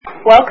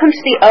Welcome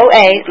to the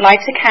OA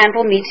Light a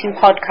Candle Meeting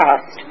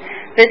podcast.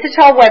 Visit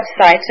our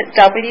website at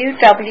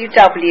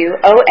www.oalaig.org,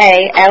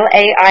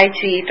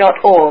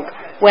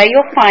 where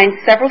you'll find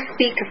several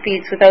speaker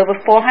feeds with over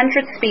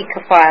 400 speaker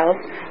files,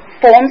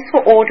 forms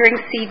for ordering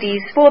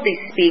CDs for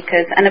these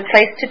speakers, and a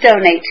place to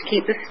donate to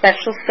keep the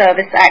special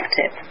service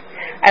active.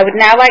 I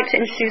would now like to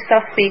introduce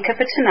our speaker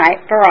for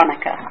tonight,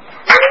 Veronica.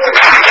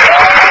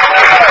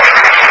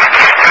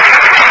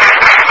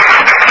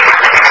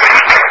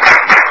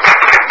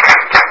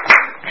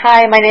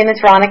 Hi, my name is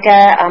Veronica.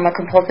 I'm a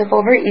compulsive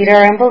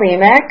overeater and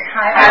bulimic.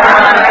 Hi,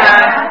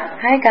 Veronica.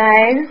 Hi,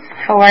 guys.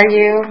 How are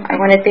you? I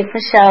want to thank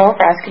Michelle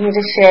for asking me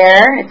to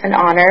share. It's an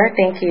honor.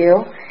 Thank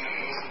you.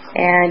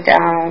 And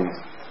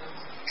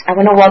I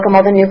want to welcome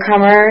all the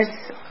newcomers.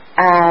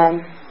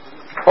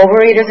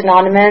 Overeaters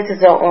Anonymous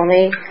is the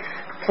only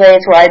place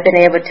where I've been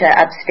able to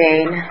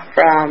abstain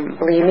from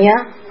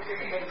bulimia.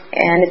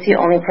 And it's the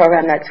only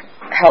program that's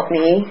helped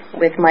me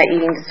with my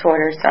eating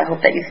disorder. So I hope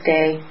that you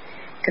stay,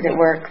 because it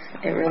works.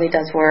 It really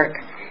does work.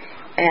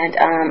 And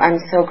I'm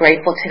so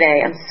grateful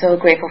today. I'm so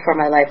grateful for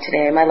my life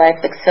today. My life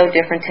looks so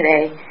different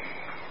today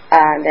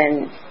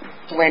than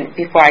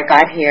before I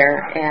got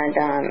here.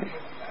 And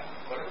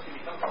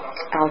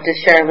I'll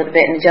just share a little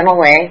bit in a general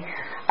way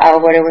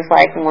what it was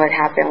like and what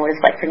happened, what it's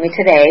like for me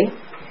today.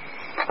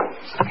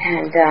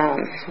 And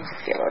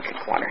let's get a little drink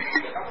of water.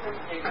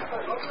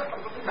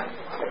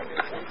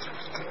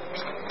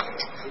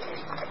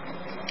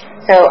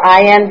 So I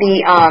am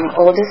the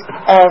oldest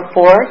of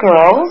four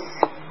girls.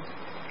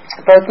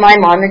 Both my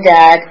mom and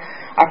dad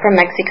are from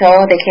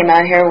Mexico. They came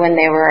out here when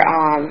they were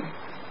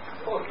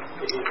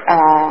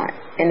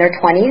in their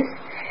 20s.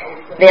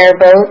 They're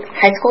both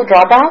high school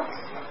dropouts.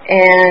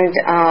 And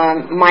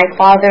my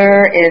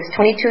father is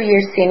 22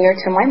 years senior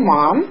to my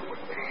mom.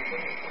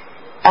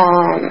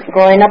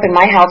 Growing up in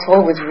my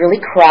household was really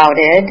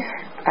crowded.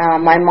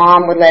 My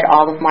mom would let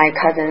all of my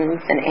cousins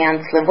and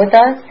aunts live with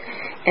us.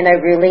 And I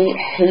really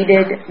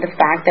hated the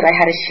fact that I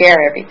had to share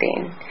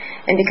everything.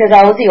 And because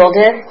I was the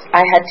oldest, I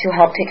had to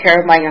help take care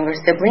of my younger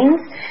siblings.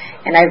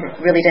 And I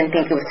really didn't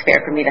think it was fair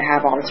for me to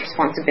have all this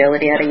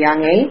responsibility at a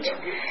young age.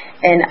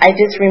 And I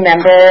just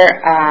remember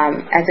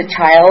as a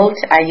child,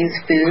 I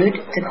used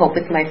food to cope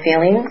with my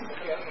feelings.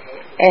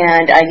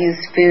 And I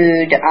used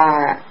food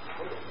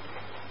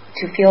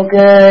to feel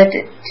good,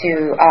 to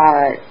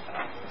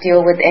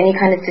deal with any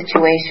kind of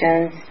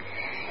situations.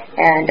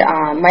 And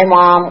my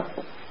mom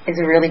is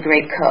a really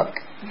great cook,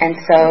 and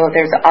so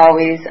there's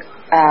always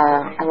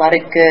a lot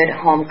of good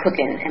home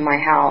cooking in my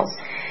house.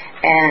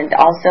 And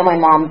also my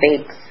mom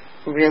bakes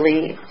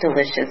really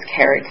delicious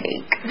carrot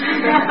cake,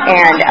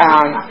 and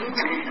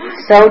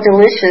so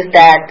delicious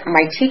that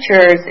my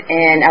teachers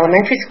in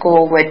elementary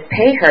school would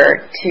pay her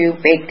to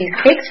bake these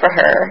cakes for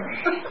her.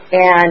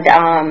 And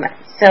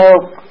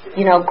so,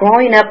 you know,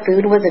 growing up,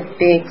 food was a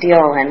big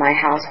deal in my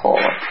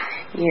household.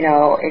 You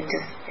know, it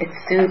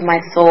soothed my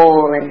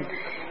soul. And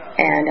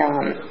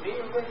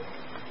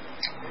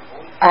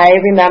I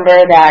remember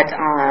that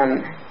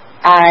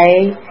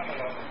I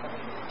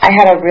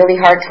had a really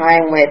hard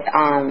time with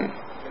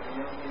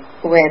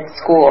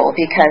school,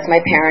 because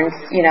my parents,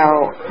 you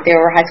know, they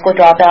were high school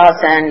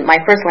dropouts, and my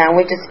first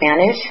language is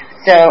Spanish,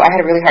 so I had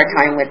a really hard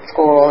time with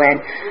school,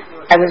 and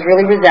I was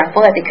really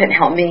resentful that they couldn't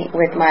help me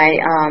with my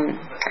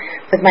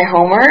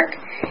homework.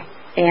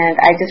 And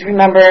I just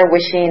remember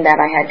wishing that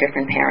I had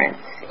different parents,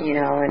 you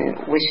know, and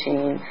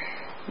wishing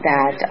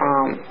that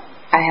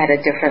I had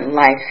a different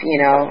life, you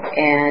know.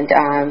 And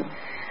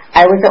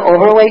I was an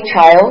overweight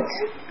child,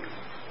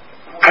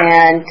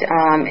 and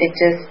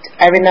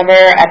I remember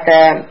at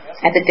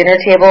the dinner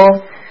table,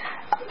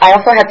 I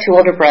also had two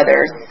older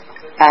brothers,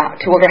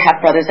 two older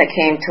half brothers that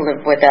came to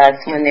live with us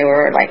when they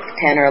were like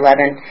 10 or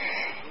 11,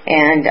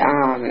 and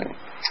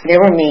they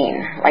were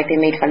mean. Like, they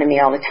made fun of me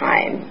all the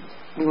time.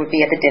 We would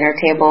be at the dinner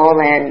table,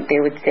 and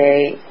they would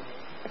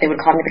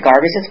call me the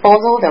garbage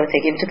disposal. They would say,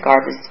 give it to the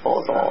garbage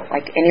disposal.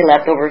 Like, any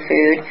leftover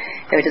food,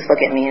 they would just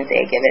look at me and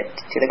say, give it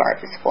to the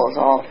garbage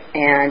disposal.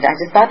 And I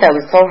just thought that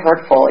was so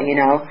hurtful, you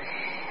know.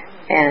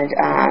 And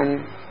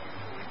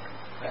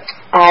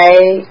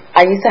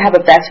I used to have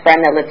a best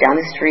friend that lived down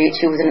the street.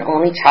 She was an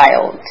only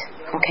child,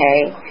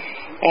 okay?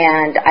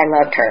 And I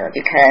loved her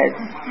because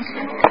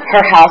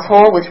her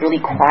household was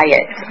really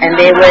quiet. And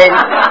they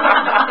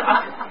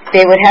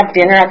would have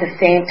dinner at the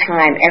same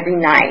time every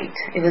night.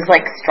 It was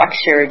like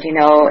structured, you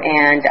know.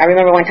 And I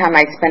remember one time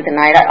I spent the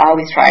night. I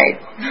always tried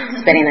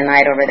spending the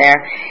night over there.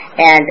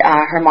 And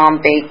her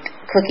mom baked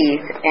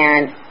cookies,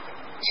 and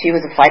she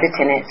was a flight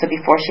attendant. So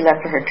before she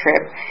left for her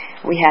trip,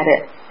 we had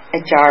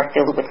a jar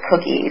filled with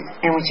cookies.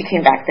 And when she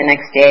came back the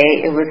next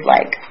day, it was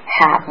like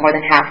more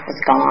than half was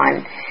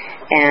gone.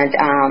 And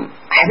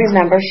I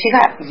remember she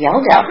got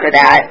yelled at for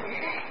that.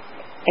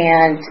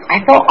 And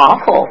I felt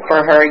awful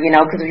for her, you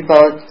know, because we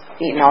both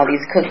eaten all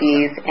these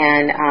cookies,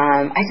 and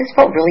I just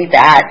felt really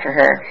bad for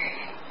her.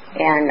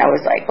 And I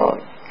was like, oh,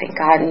 thank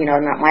God, you know,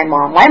 not my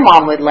mom. My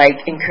mom would, like,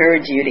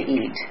 encourage you to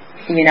eat,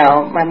 you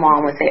know. My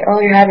mom would say,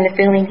 oh, you're having a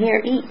feeling, here,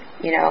 eat,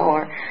 you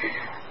know.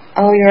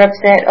 oh, you're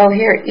upset, oh,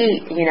 here,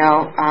 eat,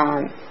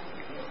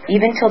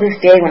 even till this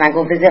day when I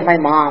go visit my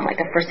mom, like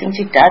the first thing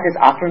she does is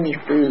offer me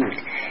food,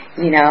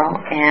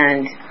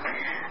 and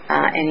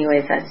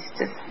anyways, that's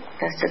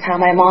just how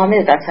my mom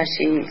is. That's how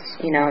she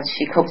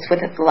copes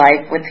with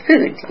life with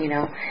food,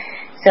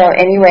 So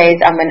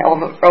anyways, I'm an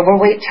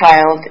overweight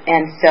child,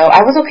 and so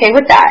I was okay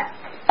with that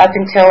up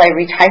until I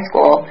reached high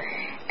school,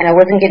 and I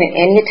wasn't getting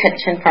any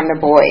attention from the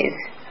boys,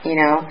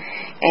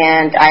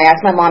 and I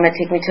asked my mom to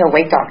take me to a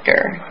weight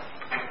doctor,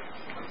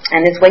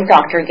 and this weight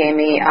doctor gave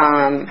me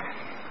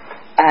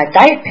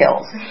diet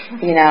pills,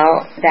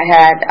 that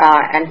had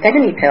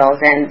amphetamine pills,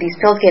 and these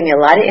pills gave me a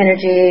lot of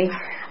energy.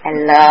 I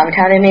loved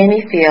how they made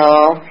me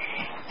feel,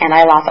 and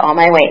I lost all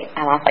my weight.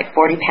 I lost like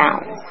 40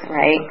 pounds,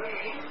 right?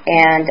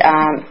 And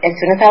as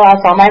soon as I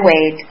lost all my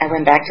weight, I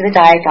went back to the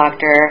diet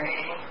doctor,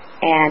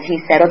 and he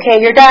said, okay,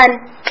 you're done.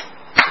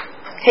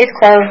 Case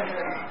closed.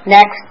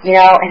 Next, and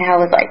I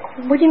was like,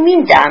 what do you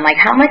mean done? Like,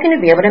 how am I going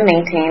to be able to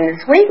maintain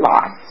this weight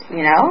loss,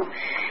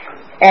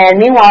 And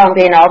meanwhile, I'm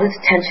getting all this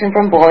attention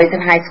from boys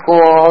in high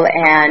school,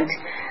 and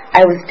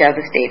I was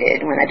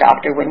devastated when the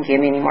doctor wouldn't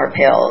give me any more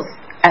pills.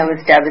 I was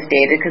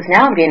devastated because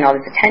now I'm getting all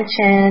this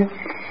attention,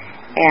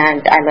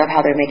 and I love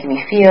how they're making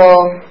me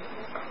feel.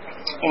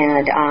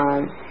 And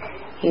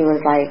he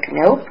was like,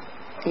 nope,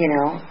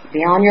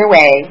 be on your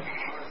way.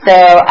 So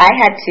I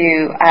had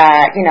to,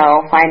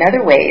 find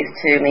other ways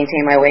to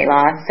maintain my weight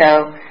loss.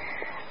 So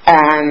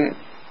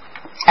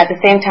at the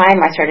same time,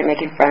 I started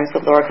making friends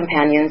with lower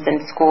companions in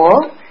school.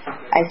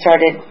 I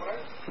started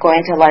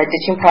going to a lot of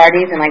ditching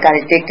parties, and I got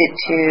addicted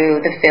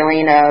to the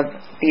feeling of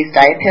these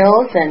diet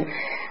pills, and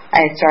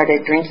I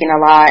started drinking a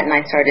lot, and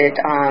I started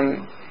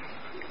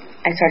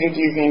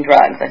using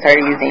drugs. I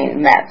started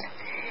using meth.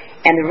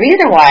 And the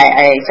reason why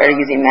I started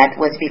using meth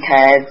was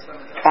because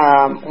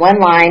one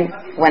line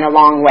went a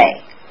long way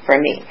for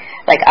me.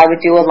 Like, I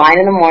would do a line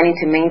in the morning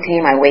to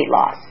maintain my weight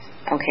loss,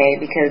 okay,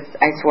 because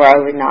I swore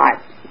I would not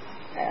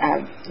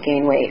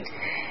gain weight.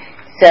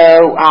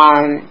 So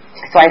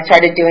I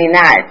started doing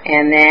that,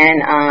 and then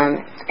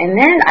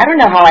I don't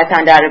know how I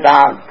found out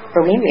about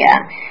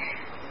bulimia,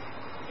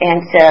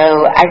 and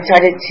so I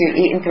started to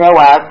eat and throw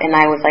up, and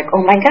I was like,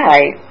 oh my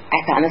God, I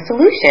found a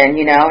solution,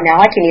 now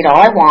I can eat all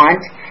I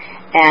want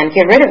and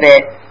get rid of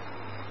it.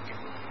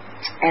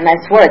 And I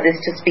swear, it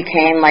just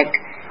became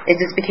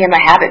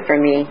a habit for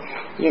me.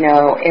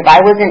 If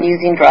I wasn't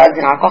using drugs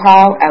and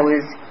alcohol, I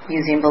was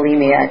using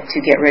bulimia to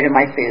get rid of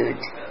my food.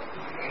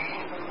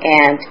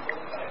 And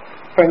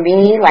for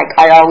me, like,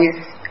 I always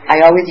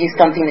use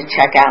something to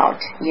check out.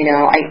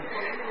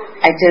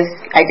 I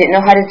didn't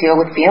know how to deal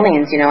with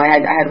feelings. I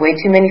had way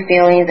too many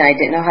feelings, and I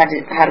didn't know how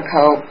to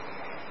cope.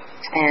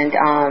 And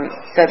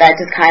so that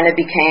just kind of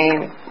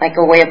became like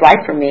a way of life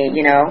for me.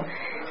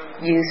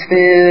 Use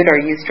food or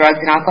use drugs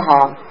and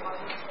alcohol.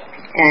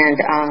 And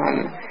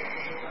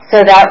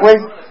so that was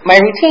my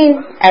routine.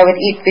 I would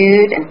eat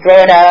food and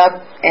throw it up,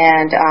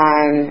 and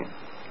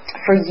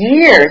for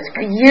years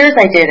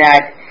I did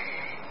that.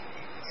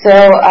 So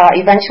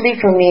eventually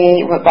for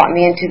me, what brought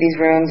me into these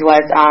rooms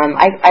was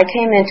I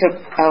came into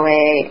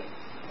OA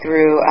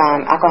through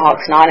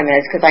Alcoholics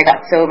Anonymous because I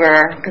got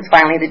sober, because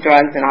finally the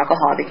drugs and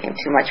alcohol became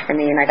too much for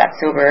me, and I got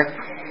sober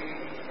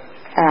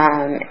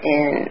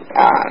in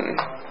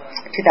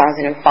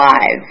 2005.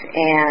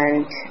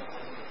 And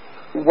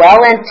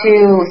well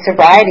into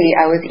sobriety,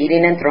 I was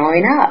eating and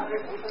throwing up.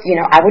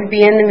 I would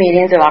be in the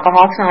meetings of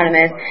Alcoholics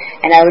Anonymous,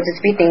 and I would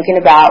just be thinking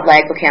about,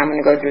 like, okay, I'm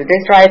going to go through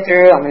this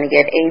drive-through, I'm going to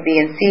get A,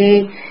 B, and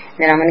C,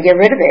 then I'm going to get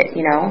rid of it,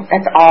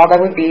 That's all that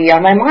would be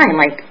on my mind,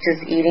 like,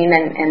 just eating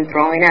and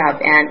throwing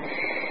up. And,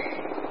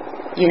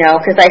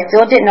 because I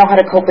still didn't know how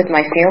to cope with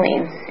my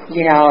feelings,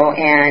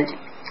 and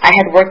I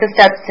had worked the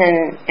steps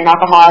in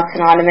Alcoholics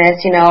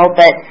Anonymous,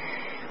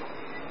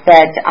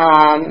 but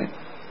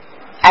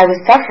I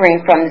was suffering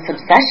from this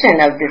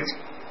obsession of this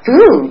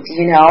food,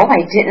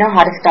 I didn't know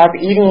how to stop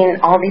eating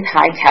all these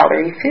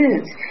high-calorie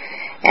foods.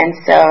 And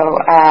so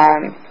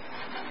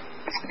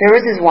there was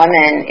this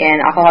woman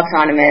in Alcoholics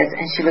Anonymous,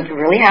 and she looked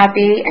really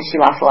happy, and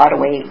she lost a lot of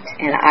weight.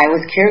 And I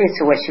was curious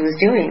to what she was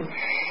doing.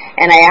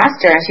 And I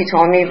asked her, and she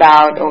told me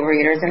about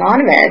Overeaters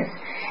Anonymous.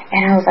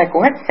 And I was like,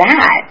 what's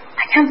that?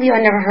 I can't believe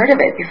I never heard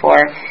of it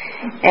before.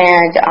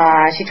 And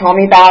she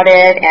told me about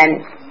it,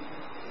 and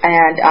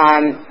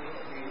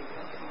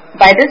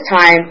by this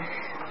time,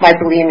 my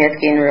bulimia is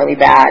getting really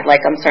bad. Like,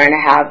 I'm starting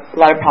to have a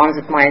lot of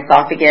problems with my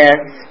esophagus.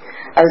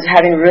 I was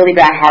having really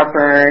bad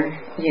heartburn,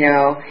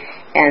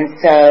 and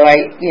so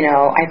I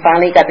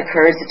finally got the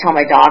courage to tell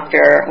my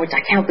doctor, which I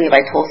can't believe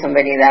I told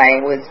somebody that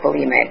I was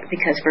bulimic,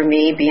 because for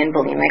me, being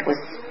bulimic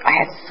I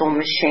had so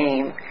much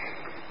shame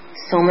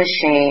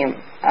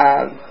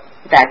of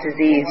that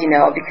disease,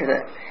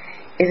 because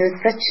it was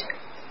such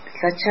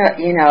a,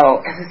 it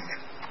was,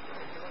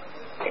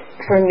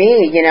 for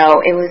me,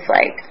 it was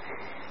like,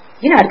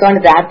 I'd go in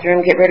the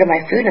bathroom, get rid of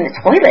my food in the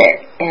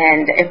toilet,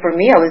 and for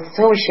me, I was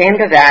so ashamed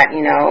of that,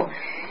 and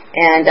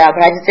but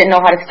I just didn't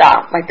know how to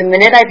stop. Like, the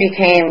minute I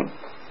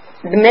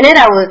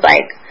was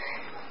like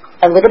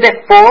a little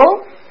bit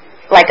full,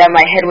 like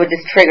my head would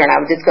just trigger, and I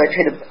would just go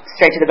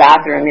straight to the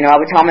bathroom. I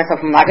would tell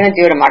myself, I'm not going to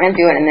do it,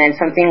 and then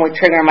something would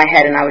trigger in my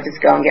head, and I would just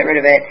go and get rid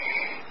of it.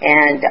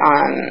 And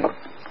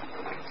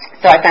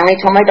so I finally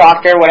told my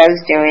doctor what I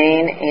was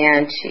doing,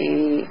 and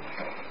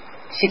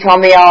she told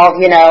me all,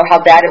 how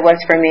bad it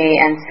was for me.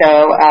 And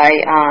so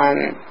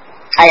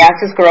I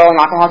asked this girl in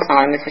Alcoholics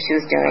Anonymous what she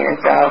was doing, and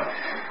so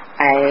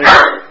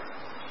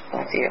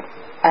bless you.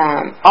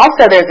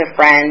 Also, there's a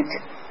friend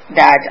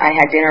that I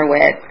had dinner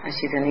with.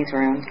 She's in these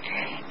rooms.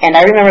 And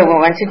I remember we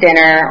went to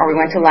dinner, or we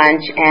went to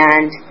lunch,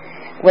 and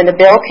when the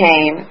bill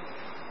came,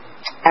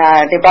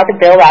 they brought the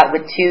bill out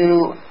with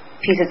 2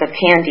 pieces of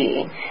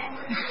candy.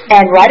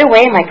 And right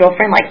away, my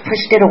girlfriend,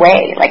 pushed it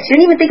away. She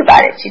didn't even think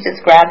about it. She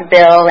just grabbed the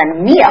bill,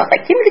 and me, I was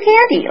like, give me the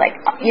candy. I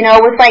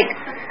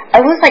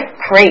was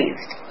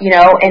crazed,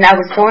 and I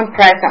was so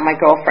impressed that my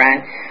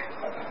girlfriend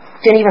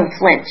didn't even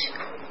flinch.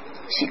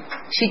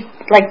 She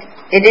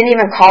it didn't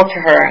even call to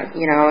her,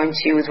 and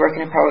she was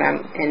working a program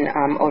in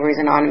Ovaries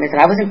Anonymous,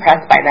 and I was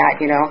impressed by that,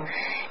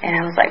 and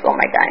I was like, oh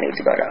my God, I need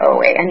to go to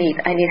OA. I need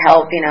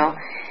help,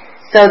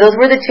 So those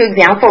were the 2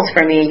 examples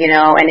for me,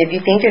 and if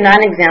you think you're not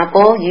an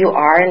example, you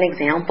are an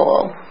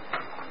example.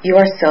 You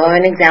are so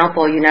an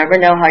example. You never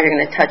know how you're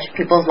going to touch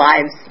people's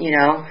lives,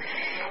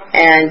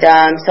 And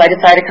so I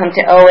decided to come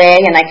to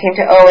OA, and I came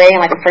to OA,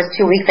 and the first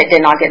 2 weeks I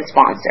did not get a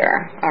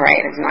sponsor. All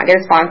right, I did not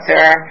get a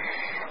sponsor.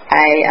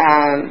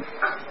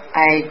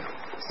 I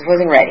just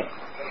wasn't ready.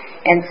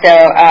 And so,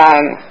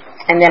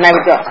 and then I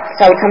would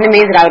come to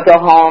meetings, and I would go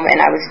home, and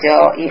I would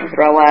still eat and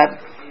throw up.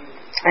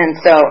 And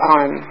so,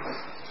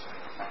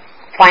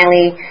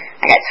 finally,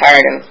 I got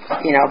tired of,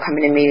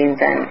 coming to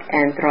meetings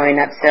and throwing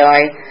up. So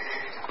I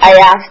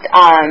asked,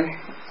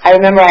 I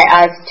remember I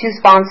asked 2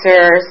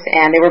 sponsors,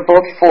 and they were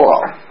both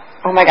full.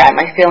 Oh my God,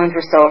 my feelings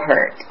were so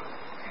hurt.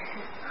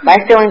 My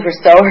feelings were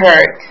so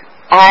hurt.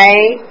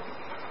 I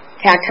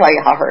can't tell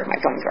you how hurt my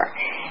feelings were.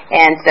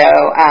 And so,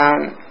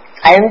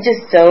 I am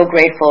just so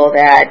grateful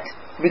that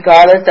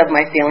regardless of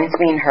my feelings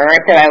being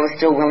hurt, that I was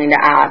still willing to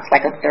ask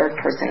a 3rd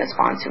person to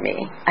sponsor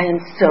me. I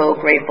am so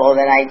grateful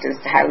that I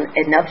just had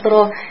enough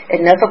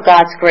of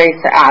God's grace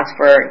to ask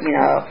for,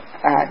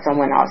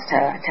 someone else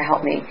to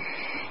help me.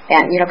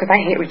 And, because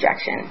I hate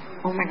rejection.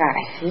 Oh my God,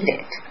 I hate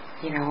it.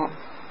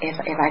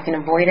 If I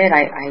can avoid it,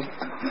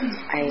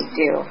 I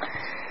do.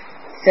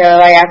 So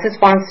I asked a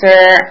sponsor,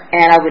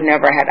 and I would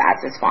never have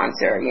asked a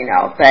sponsor,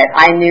 but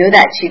I knew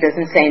that she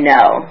doesn't say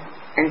no.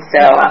 And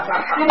so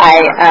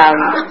I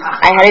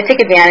had to take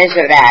advantage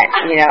of that,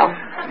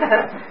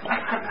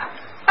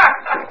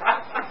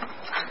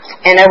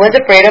 And I was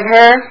afraid of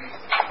her,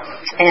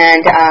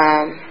 and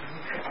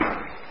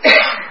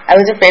I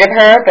was afraid of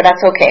her, but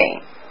that's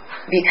okay,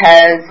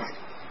 because,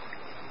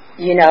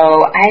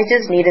 I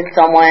just needed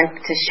someone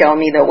to show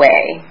me the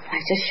way.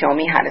 Just show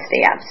me how to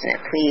stay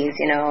abstinent, please,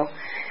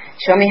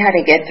 Show me how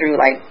to get through,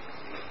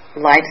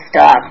 life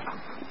stuff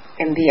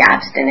and be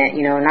abstinent,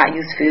 not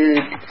use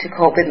food to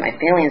cope with my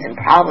feelings and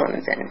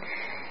problems and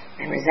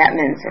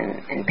resentments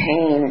and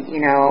pain,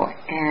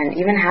 and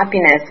even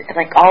happiness,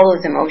 all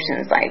those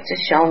emotions,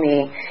 just show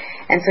me.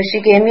 And so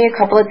she gave me a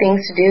couple of things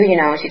to do,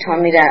 She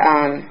told me to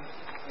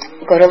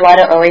go to a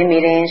lot of OA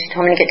meetings. She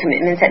told me to get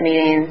commitments at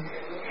meetings.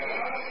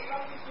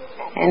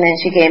 And then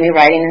she gave me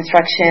writing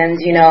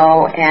instructions,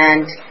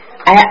 and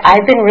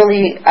I've been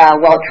really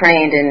well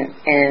trained in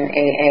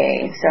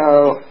AA.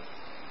 So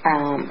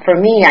for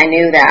me, I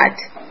knew that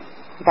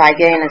by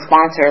getting a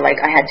sponsor,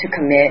 I had to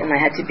commit, and I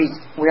had to be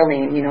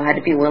willing, I had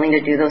to be willing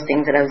to do those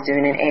things that I was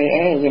doing in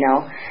AA,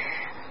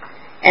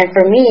 And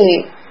for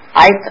me,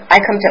 I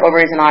come to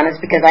Ovaries Anonymous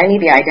because I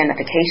need the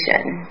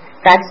identification.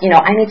 That's,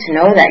 I need to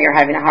know that you're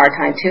having a hard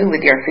time too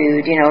with your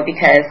food,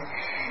 because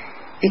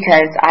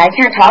I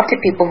can't talk to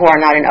people who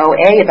are not in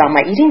OA about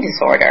my eating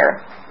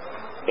disorder.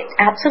 It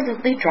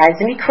absolutely drives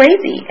me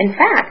crazy. In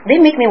fact, they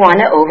make me want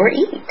to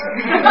overeat.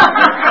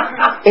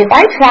 If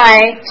I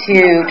try to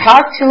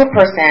talk to a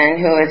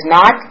person who is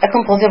not a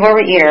compulsive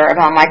overeater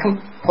about my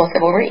compulsive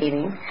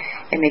overeating,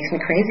 it makes me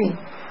crazy.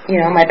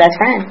 My best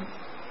friend.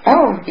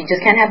 Oh, you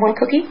just can't have one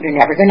cookie? You're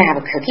never going to have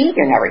a cookie?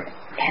 You're never...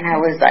 And I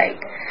was like,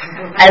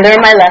 I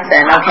learned my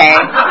lesson, okay?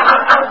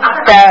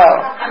 So,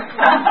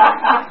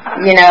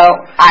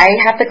 I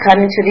have to come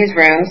into these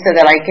rooms so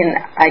that I can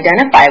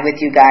identify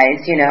with you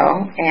guys,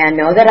 and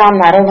know that I'm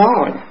not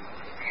alone.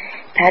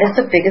 That is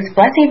the biggest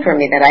blessing for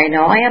me, that I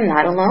know I am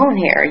not alone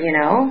here,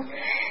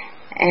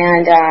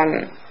 And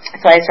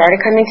so I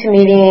started coming to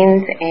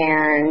meetings,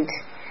 and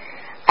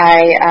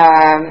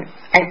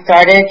I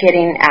started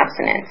getting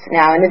abstinence.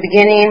 Now, in the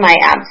beginning, my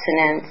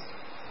abstinence...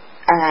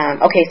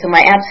 so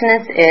my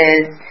abstinence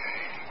is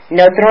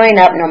no throwing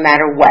up no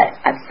matter what.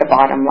 That's the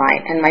bottom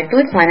line. And my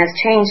food plan has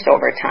changed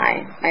over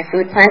time. My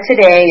food plan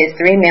today is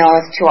 3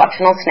 meals, 2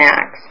 optional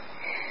snacks,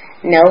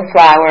 no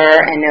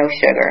flour, and no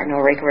sugar, no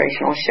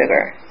recreational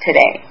sugar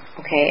today.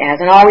 Okay, it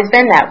hasn't always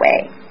been that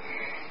way.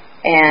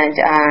 And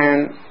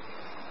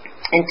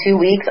in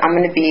 2 weeks, I'm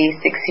going to be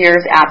 6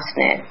 years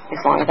abstinent, as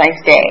long as I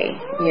stay,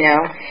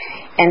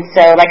 And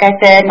so, like I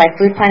said, my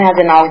food plan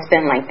hasn't always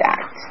been like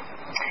that.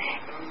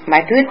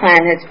 my food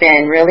plan has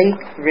been really,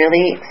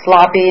 really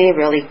sloppy,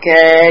 really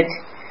good.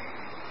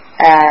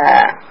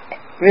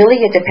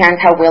 Really, it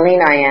depends how willing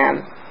I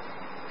am.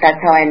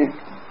 That's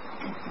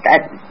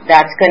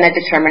going to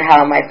determine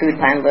how my food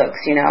plan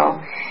looks, you know.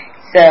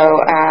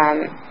 So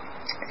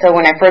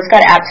when I first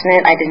got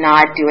abstinent, I did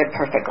not do it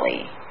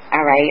perfectly.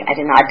 All right, I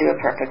did not do it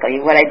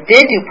perfectly. What I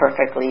did do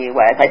perfectly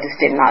was I just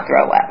did not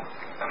throw up.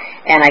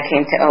 And I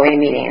came to OA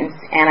meetings,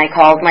 and I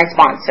called my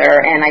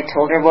sponsor, and I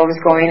told her what was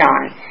going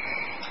on.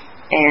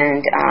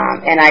 And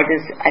I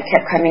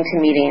kept coming to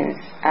meetings.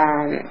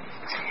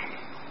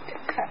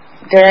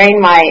 During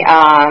my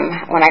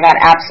when I got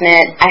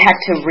abstinent, I had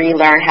to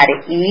relearn how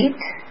to eat.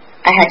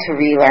 I had to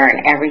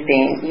relearn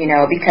everything, you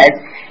know, because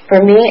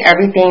for me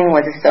everything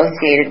was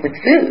associated with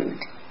food,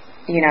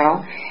 you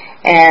know,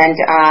 and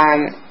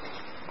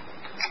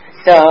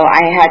so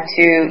I had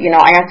to, you know,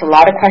 I asked a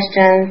lot of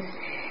questions,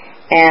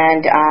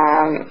 and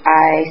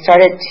I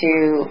started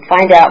to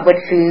find out what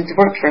foods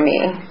worked for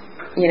me,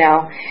 you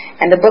know,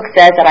 and the book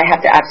says that I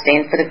have to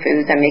abstain for the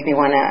foods that make me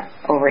want to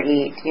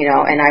overeat, you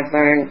know, and I've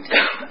learned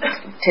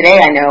today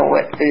I know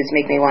what foods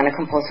make me want to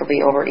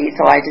compulsively overeat,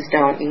 so I just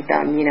don't eat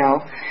them, you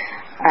know.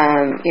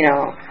 You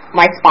know,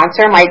 my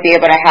sponsor might be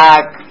able to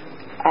have,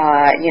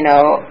 you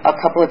know, a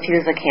couple of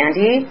pieces of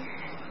candy,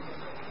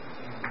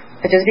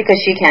 but just because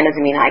she can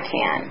doesn't mean I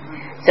can.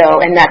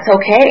 So, and that's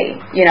okay,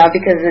 you know,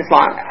 because as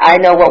long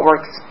I know what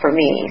works for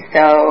me.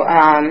 So,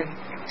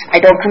 I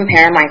don't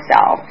compare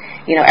myself.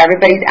 You know,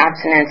 everybody's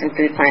abstinence and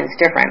food plan is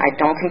different. I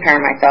don't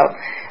compare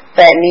myself.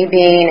 But me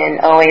being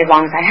in OA as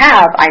long as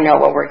I know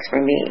what works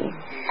for me.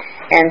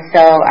 And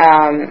so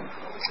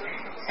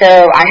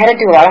I had to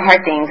do a lot of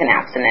hard things in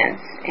abstinence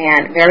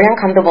and very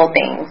uncomfortable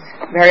things.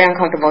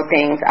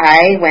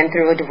 I went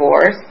through a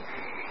divorce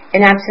in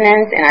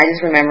abstinence, and I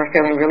just remember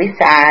feeling really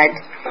sad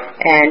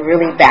and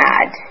really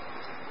bad.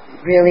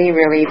 Really,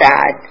 really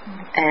bad.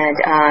 And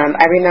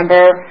I remember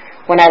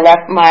when I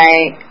left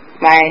my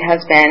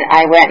husband,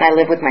 I went and I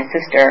lived with my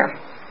sister.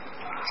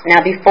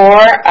 Now,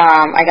 before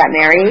I got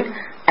married,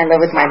 I lived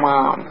with my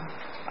mom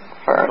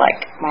for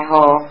like my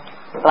whole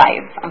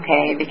life,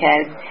 okay,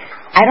 because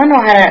I don't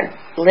know how to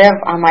live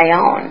on my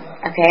own,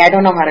 okay, I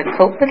don't know how to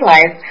cope with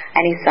life.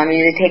 I need somebody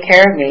to take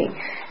care of me.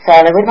 So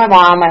I lived with my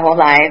mom my whole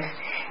life,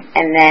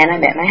 and then I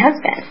met my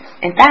husband.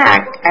 In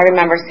fact, I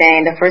remember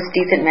saying, the first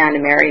decent man to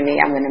marry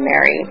me, I'm going to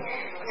marry,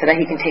 so that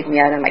he can take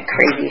me out of my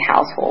crazy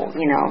household,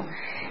 you know.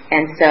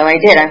 And so I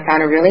did. I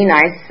found a really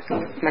nice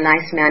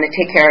man to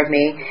take care of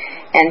me.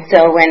 And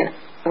so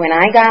when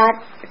I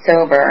got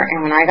sober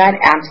and when I got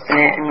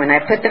abstinent and when I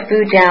put the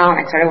food down,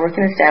 I started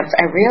working the steps,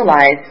 I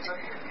realized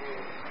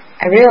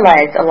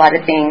a lot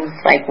of things,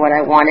 like what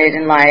I wanted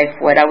in life,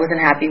 what I wasn't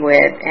happy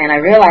with, and I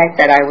realized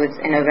that I was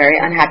in a very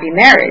unhappy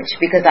marriage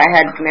because I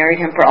had married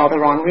him for all the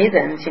wrong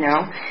reasons, you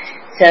know.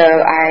 So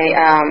I,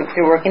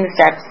 through working the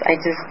steps, I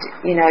just,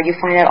 you know, you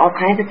find out all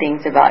kinds of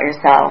things about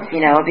yourself, you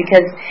know,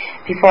 because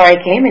before I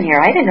came in here,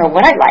 I didn't know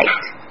what I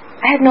liked.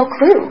 I had no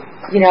clue,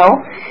 you know.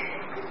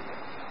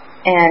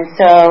 And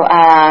so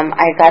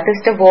I got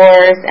this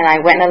divorce, and I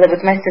went and I lived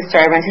with my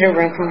sister. I rented a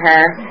room from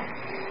her.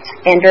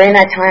 And during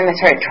that time, I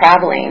started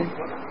traveling.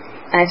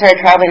 And I started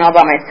traveling all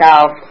by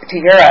myself to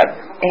Europe.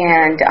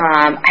 And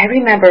I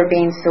remember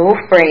being so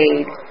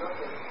afraid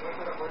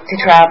to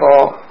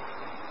travel.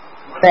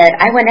 But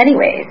I went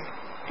anyways.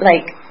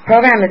 Like,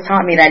 program has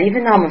taught me that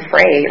even though I'm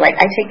afraid, like,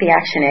 I take the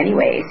action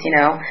anyways, you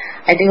know.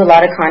 I do a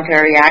lot of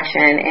contrary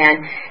action.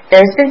 And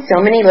there's been so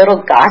many little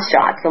God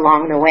shots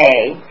along the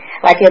way.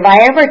 Like, if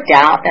I ever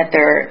doubt that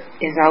there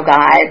is no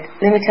God,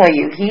 let me tell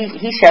you, He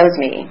shows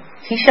me.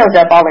 He shows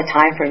up all the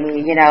time for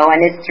me, you know,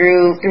 and it's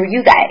through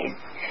you guys.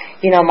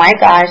 You know, my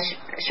gosh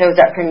shows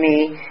up for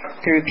me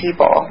through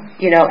people,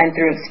 you know, and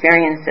through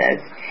experiences.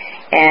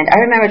 And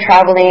I remember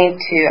traveling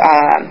to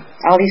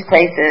all these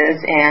places,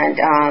 and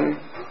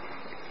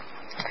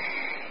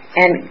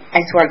I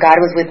swear God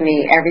was with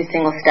me every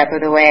single step of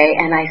the way,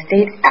 and I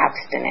stayed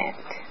abstinent.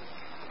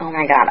 Oh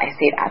my God, I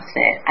stayed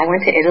abstinent. I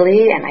went to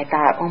Italy, and I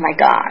thought, oh my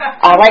God,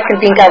 all I could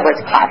think of was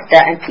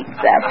pasta and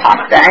pizza,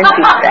 pasta and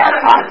pizza,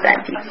 pasta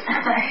and pizza.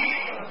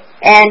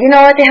 And you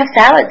know what? They have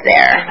salads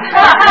there.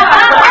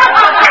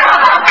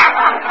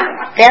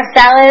 They have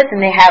salads,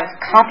 and they have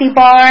coffee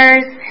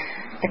bars.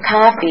 The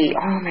coffee,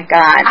 oh my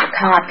God, the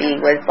coffee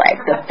was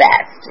like the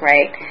best,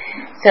 right?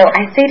 So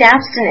I stayed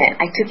abstinent.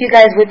 I took you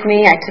guys with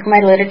me. I took my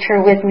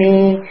literature with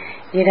me,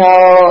 you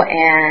know,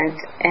 and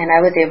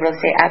I was able to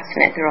stay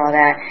abstinent through all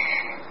that.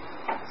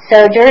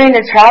 So during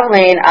the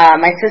traveling,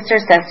 my sister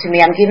says to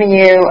me, I'm giving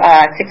you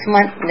a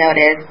 6-month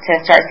notice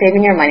to start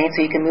saving your money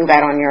so you can move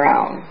out on your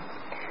own.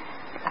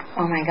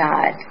 Oh my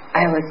God,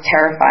 I was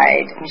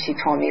terrified when she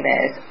told me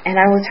this, and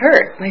I was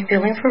hurt. My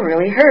feelings were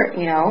really hurt,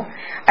 you know.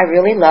 I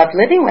really loved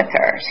living with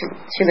her.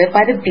 She lived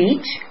by the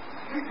beach.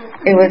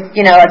 It was,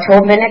 you know, a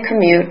 12-minute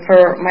commute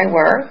for my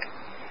work.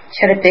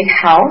 She had a big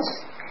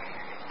house.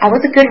 I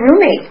was a good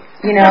roommate,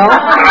 you know.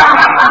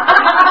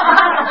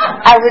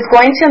 I was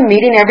going to a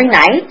meeting every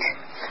night.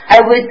 I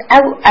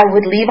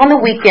would leave on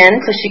the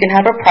weekend so she can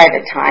have her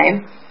private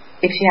time.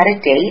 if she had a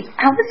date,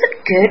 I was a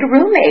good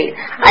roommate.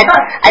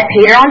 I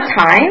paid her on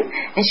time,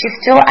 and she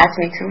still asked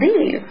me to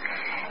leave.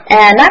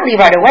 And not leave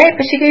right away,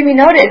 but she gave me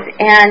notice.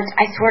 And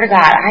I swear to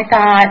God, I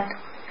thought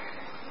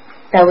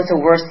that was the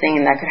worst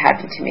thing that could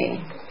happen to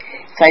me.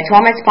 So I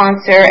told my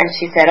sponsor, and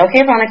she said,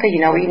 okay, Veronica, you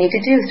know what you need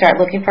to do. Start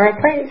looking for a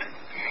place.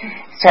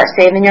 Start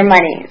saving your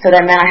money. So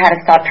that meant I had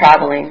to stop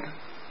traveling.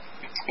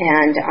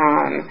 And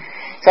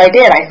so I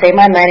did. I saved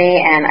my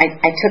money, and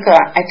I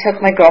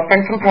took my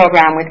girlfriend from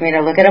program with me to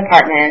look at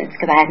apartments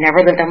because I had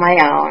never lived on my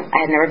own.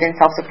 I had never been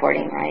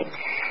self-supporting, right?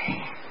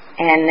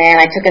 And then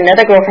I took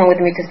another girlfriend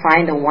with me to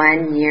sign the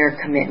 1-year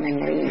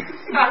commitment lease.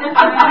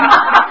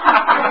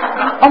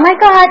 Oh my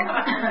God.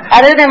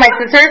 Other than my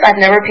sisters, I've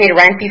never paid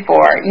rent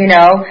before, you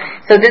know.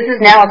 So this is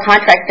now a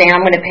contract saying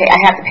I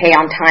have to pay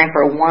on time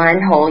for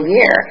 1 whole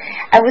year.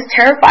 I was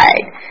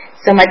terrified.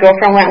 So my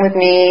girlfriend went with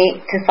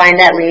me to sign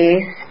that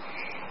lease.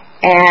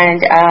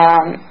 And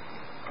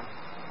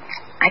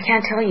I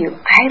can't tell you,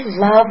 I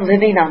love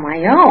living on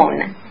my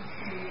own.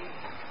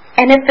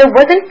 And if it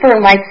wasn't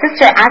for my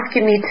sister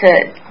asking me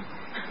to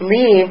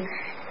leave,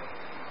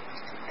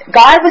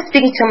 God was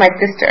speaking to my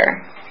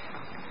sister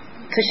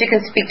so she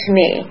can speak to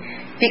me.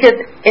 Because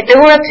if it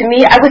were up to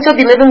me, I would still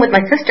be living with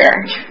my sister,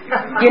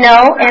 you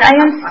know. And I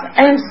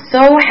am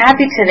so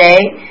happy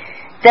today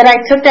that I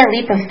took that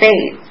leap of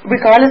faith,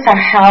 regardless of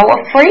how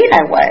afraid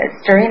I was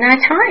during that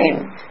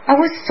time. I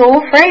was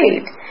so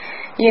afraid,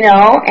 you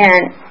know.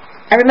 And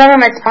I remember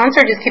my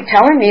sponsor just kept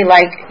telling me,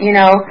 like, you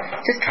know,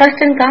 just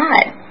trust in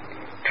God.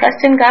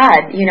 Trust in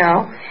God, you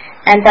know.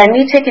 And by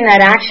me taking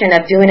that action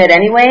of doing it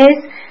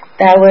anyways,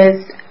 that was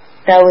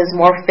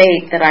more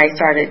faith that I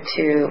started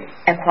to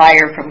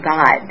acquire from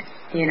God,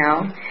 you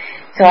know.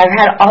 So I've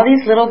had all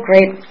these little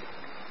great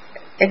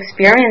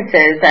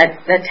experiences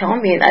that tell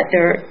me that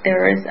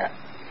there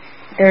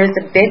is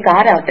a big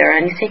God out there,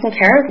 and He's taking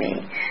care of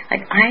me.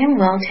 Like, I am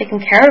well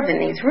taken care of in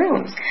these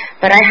rooms,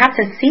 but I have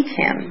to seek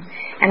Him,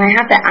 and I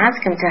have to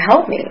ask Him to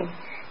help me,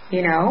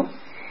 you know.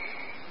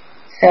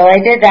 So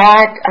I did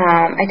that,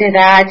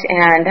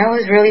 and that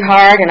was really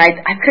hard, and I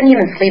couldn't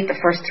even sleep the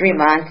first 3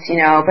 months, you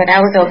know, but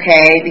that was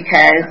okay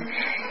because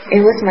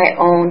it was my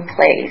own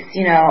place,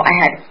 you know. I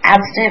had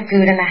abstinent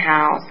food in the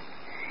house.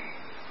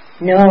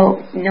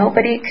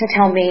 Nobody can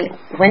tell me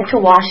when to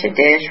wash a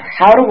dish or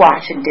how to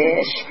wash a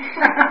dish,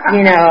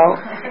 you know,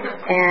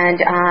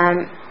 and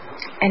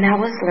I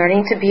was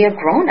learning to be a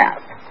grown-up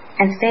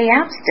and stay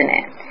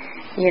abstinent,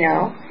 you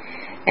know,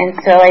 and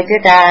so I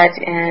did that,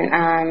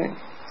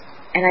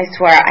 and I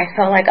swear, I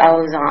felt like I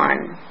was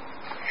on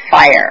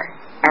fire,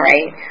 all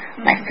right?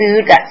 My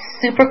food got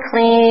super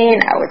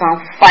clean. I was on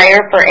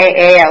fire for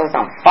AA. I was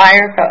on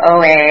fire for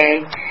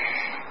OA.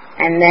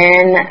 And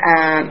then,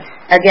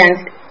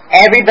 against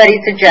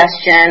everybody's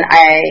suggestion,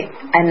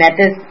 I met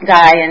this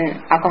guy in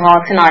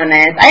Alcoholics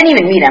Anonymous. I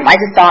didn't even meet him. I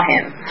just saw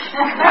him.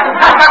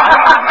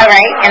 All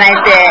right? And I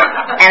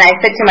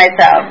said to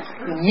myself,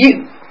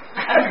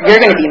 you're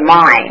going to be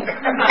mine.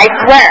 I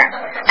swear.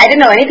 I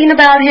didn't know anything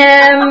about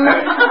him.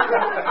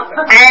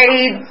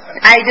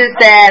 I just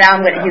said,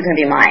 he's going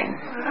to be mine,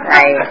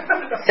 right?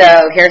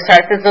 So here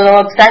starts this little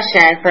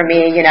obsession for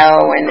me, you know,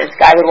 when this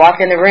guy would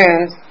walk in the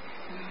rooms.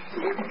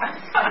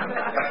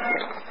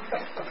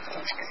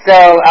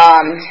 So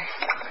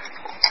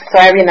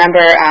I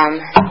remember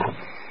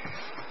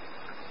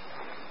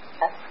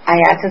I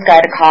asked this guy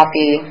to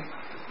coffee,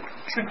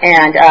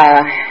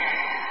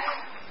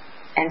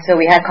 and so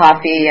we had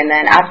coffee, and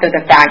then after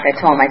the fact, I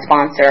told my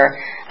sponsor,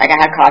 like, I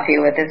had coffee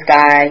with this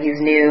guy. He's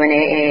new in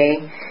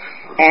AA,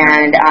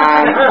 and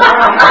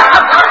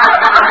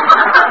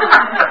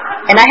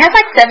I had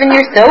like 7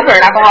 years sober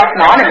in Alcoholics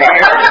Anonymous.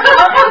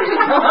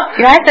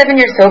 You know, I had 7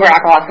 years sober in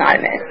Alcoholics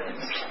Anonymous,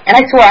 and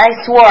I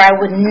swore I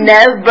would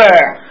never,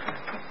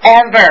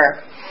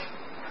 ever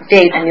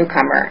date a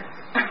newcomer,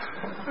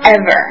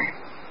 ever.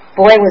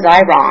 Boy, was I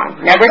wrong.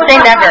 Never say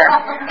never.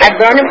 I've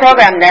learned in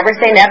program, never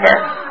say never.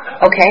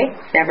 Okay?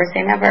 Never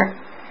say never.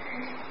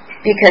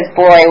 Because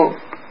boy,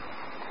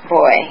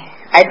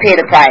 I paid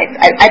a price.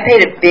 I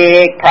paid a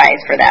big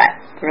price for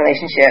that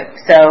relationship.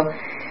 So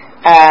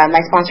my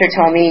sponsor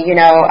told me, you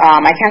know,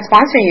 I can't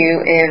sponsor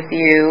you if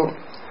you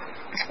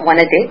want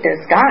to date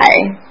this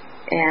guy.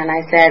 And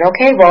I said,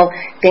 okay, well,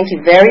 thank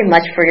you very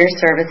much for your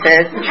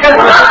services.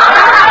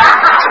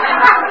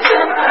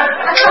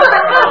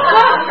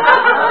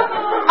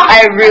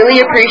 I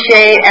really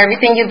appreciate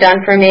everything you've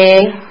done for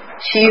me.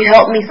 She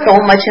helped me so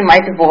much in my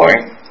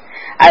divorce.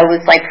 I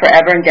was like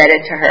forever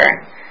indebted to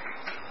her.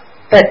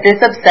 But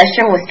this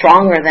obsession was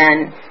stronger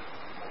than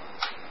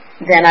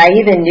I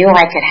even knew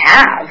I could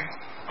have,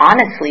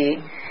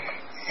 honestly.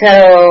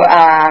 So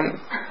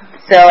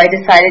I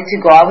decided to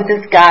go out with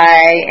this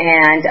guy,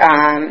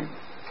 and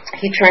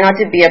he turned out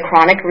to be a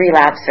chronic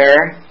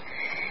relapser.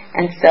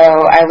 And so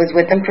I was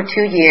with him for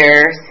 2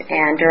 years,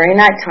 and during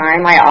that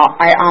time, I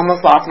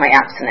almost lost my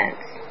abstinence.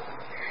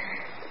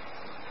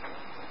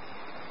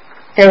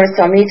 There were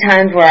so many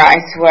times where I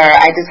swear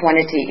I just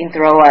wanted to eat and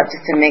throw up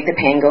just to make the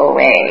pain go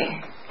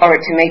away, or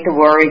to make the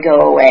worry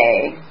go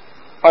away,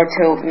 or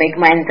to make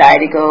my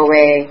anxiety go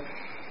away.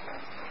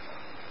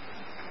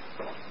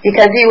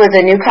 because he was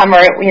a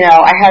newcomer,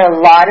 I had a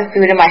lot of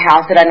food in my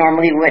house that I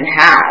normally wouldn't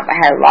have. I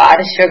had a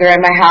lot of sugar in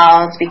my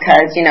house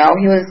because,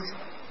 he was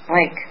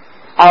like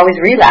always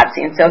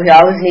relapsing, so he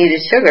always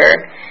needed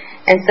sugar.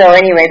 And so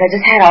anyways, I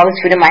just had all this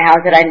food in my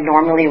house that I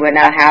normally would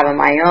not have on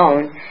my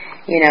own,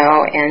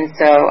 and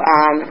so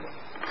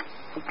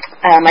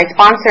my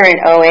sponsor in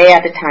OA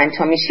at the time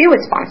told me she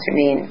would sponsor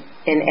me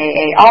in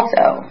AA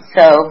also.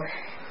 So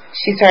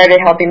she started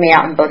helping me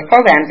out in both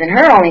programs, and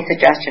her only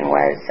suggestion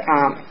was,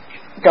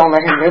 don't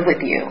let him live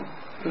with you.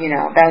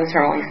 That was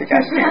her only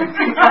suggestion.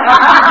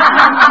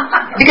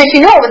 Because she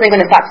knew I wasn't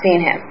going to stop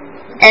seeing him.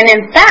 And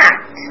in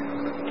fact,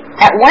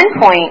 at one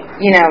point,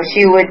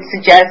 she would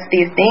suggest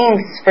these things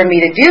for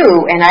me to do,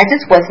 and I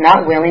just was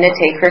not willing to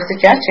take her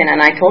suggestion. And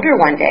I told her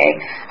one day,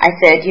 I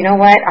said, you know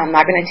what, I'm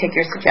not going to take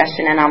your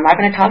suggestion, and I'm not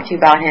going to talk to you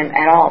about him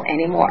at all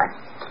anymore.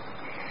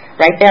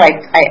 Right there, I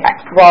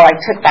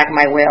took back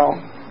my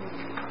will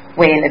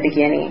way in the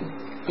beginning.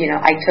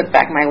 I took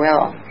back my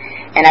will.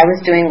 And I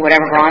was doing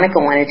whatever Veronica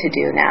wanted to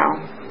do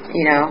now,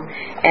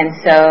 And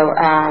so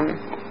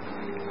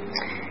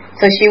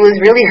she was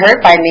really hurt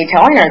by me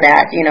telling her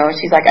that,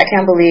 She's like, I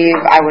can't believe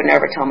I would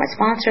never tell my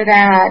sponsor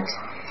that.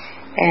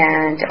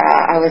 And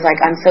I was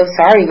like, I'm so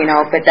sorry,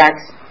 but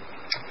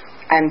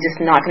I'm just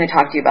not going to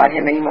talk to you about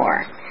him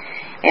anymore.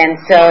 And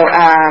so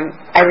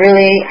I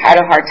really had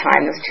a hard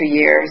time those 2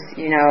 years,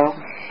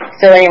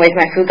 So anyways,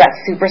 my food got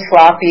super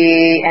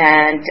sloppy,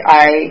 and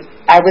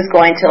I was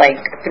going to like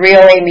 3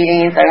 OA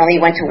meetings. I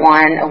only went to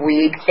 1 a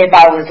week if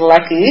I was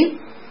lucky,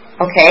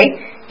 okay,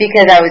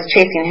 because I was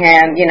chasing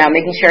him,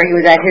 making sure he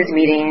was at his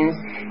meetings,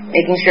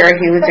 making sure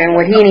he was doing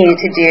what he needed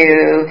to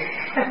do,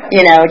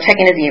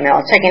 checking his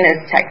emails, checking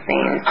his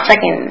texting,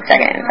 checking.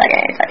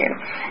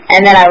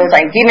 And then I was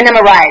like giving him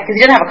a ride because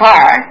he didn't have a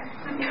car.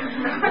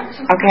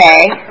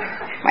 Okay.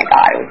 My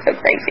God, it was so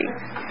crazy.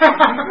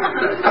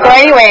 So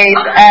anyways,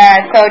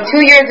 so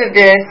 2 years of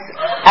this,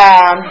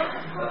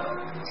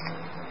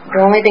 the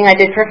only thing I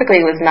did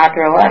perfectly was not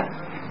throw up,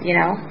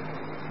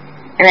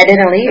 and I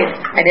didn't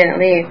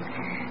leave.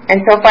 And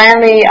so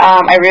finally,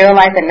 I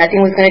realized that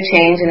nothing was going to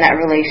change in that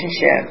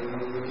relationship.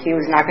 He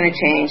was not going to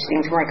change.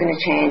 Things weren't going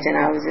to change, and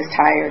I was just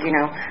tired,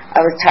 I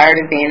was tired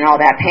of being in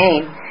all that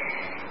pain.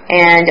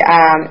 And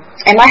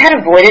I had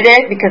avoided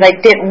it because I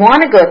didn't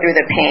want to go through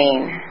the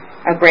pain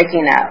of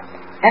breaking up.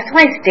 That's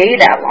why I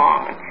stayed that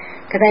long,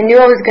 because I knew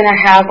I was going to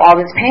have all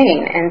this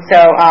pain. And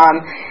so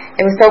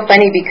it was so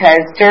funny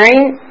because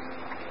during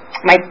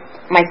my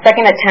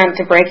second attempt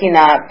to breaking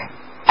up,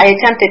 I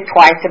attempted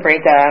twice to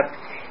break up,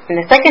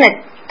 and the second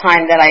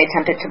time that I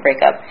attempted to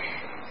break up.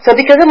 So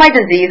because of my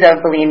disease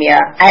of bulimia,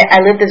 I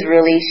lived this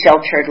really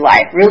sheltered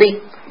life,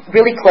 really,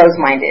 really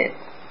closed-minded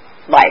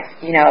life.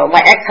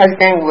 My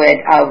ex-husband would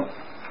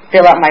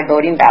fill out my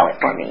voting ballot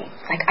for me.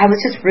 Like, I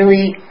was just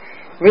really,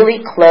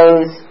 really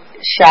closed,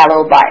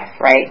 shallow life,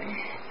 right?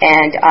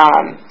 And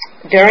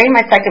during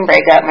my second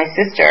breakup, my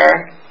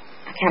sister,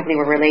 I can't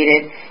believe we're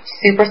related,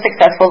 super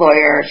successful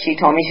lawyer, she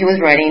told me she was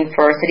running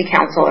for city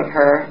council of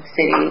her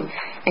city,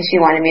 and she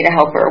wanted me to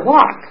help her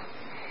walk.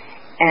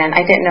 And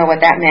I didn't know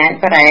what that meant,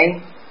 but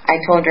I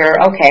told her,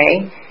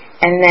 okay.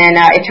 And then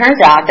it turns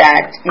out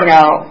that,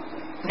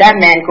 that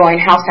meant going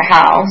house to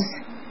house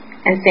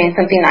and saying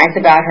something nice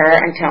about her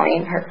and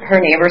telling her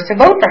neighbors to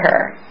vote for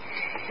her.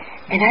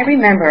 And I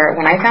remember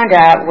when I found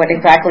out what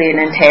exactly it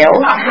entailed,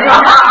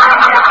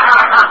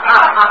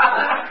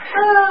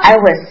 I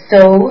was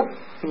so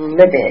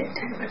livid.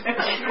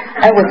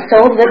 I was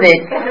so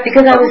livid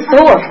because I was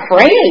so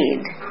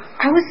afraid.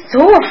 I was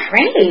so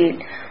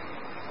afraid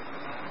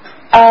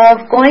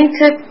of going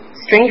to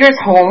strangers'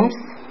 homes,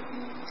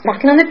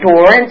 knocking on the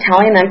door and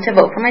telling them to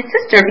vote for my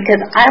sister,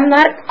 because I'm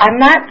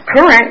not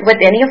current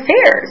with any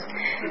affairs.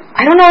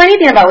 I don't know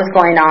anything about what's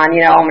going on.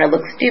 I'm going to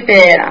look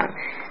stupid.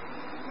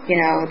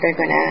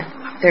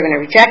 They're gonna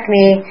reject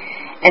me.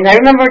 And I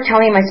remember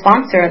telling my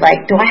sponsor,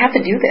 like, do I have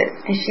to do this?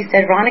 And she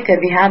said, Veronica,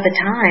 if you have the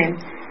time,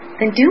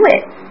 then do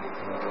it.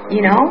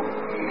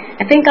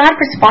 And thank God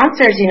for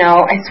sponsors.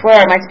 I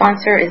swear, my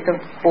sponsor is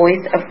the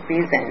voice of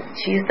reason.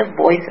 She's the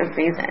voice of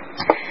reason.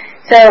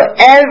 So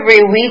every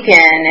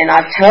weekend in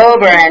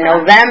October and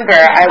November,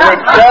 I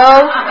would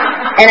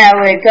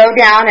go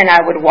down and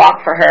I would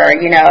walk for her,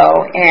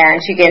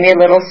 and she gave me a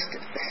little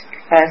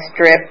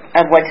strip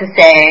of what to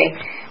say.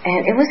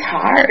 And it was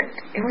hard.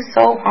 It was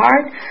so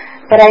hard.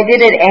 But I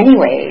did it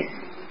anyways,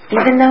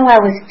 even though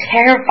I was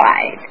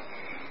terrified.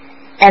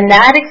 And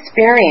that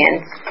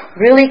experience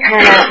really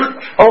kind of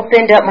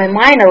opened up my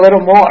mind a little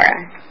more,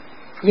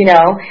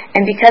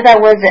 And because I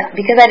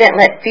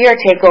didn't let fear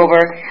take over,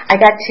 I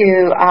got to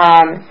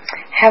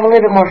have a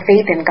little bit more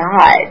faith in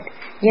God.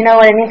 You know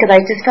what I mean? Because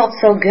I just felt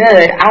so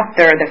good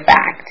after the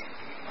fact.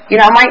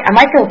 I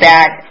might feel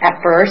bad at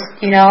first,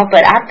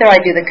 but after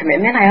I do the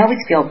commitment, I always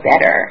feel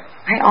better.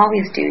 I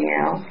always do,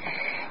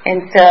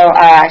 And so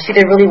she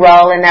did really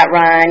well in that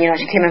run.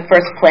 She came in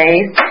first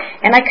place.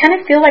 And I kind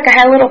of feel like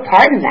I had a little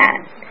part in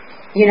that.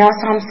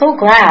 So I'm so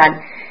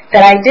glad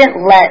that I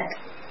didn't let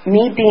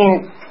me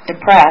being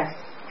depressed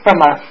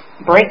from a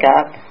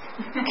breakup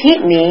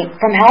keep me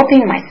from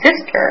helping my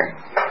sister,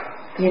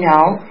 you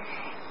know.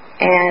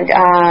 And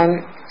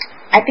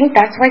I think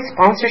that's why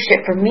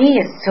sponsorship for me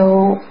is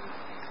so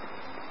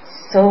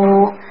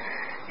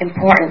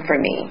important for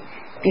me,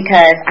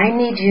 because I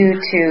need you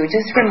to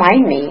just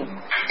remind me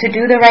to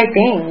do the right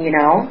thing, you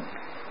know.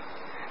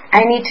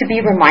 I need to be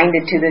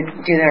reminded to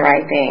do the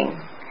right thing.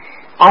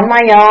 On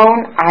my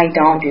own, I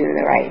don't do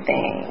the right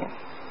thing.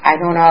 I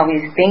don't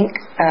always think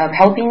of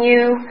helping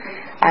you.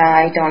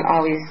 I don't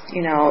always,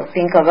 you know,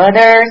 think of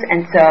others.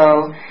 And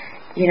so,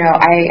 you know,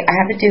 I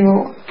have to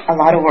do a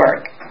lot of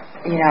work,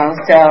 you know.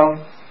 So,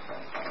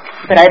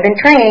 but I've been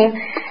trained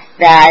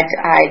that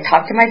I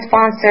talk to my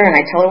sponsor and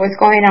I tell her what's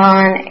going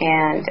on,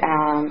 and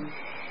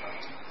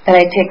that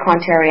I take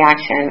contrary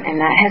action, and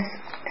that has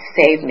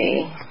saved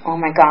me, oh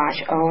my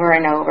gosh, over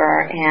and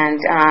over. And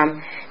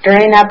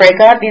during that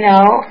breakup, you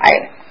know,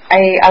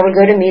 I would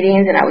go to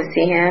meetings and I would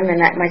see him, and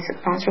my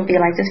sponsor would be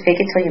like, just fake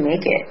it till you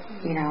make it,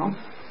 you know.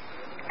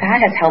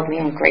 That has helped me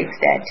in great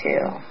stead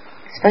too,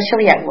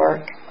 especially at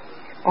work.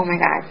 Oh my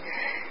God,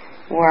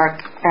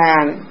 work.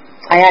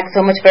 I act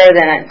so much better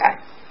than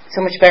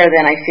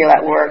I feel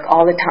at work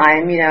all the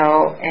time, you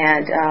know.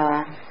 And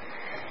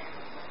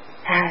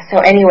so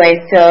anyway,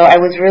 so I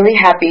was really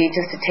happy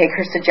just to take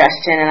her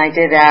suggestion, and I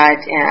did that.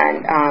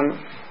 And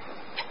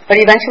but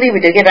eventually we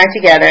did get back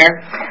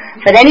together.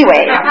 But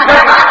anyways,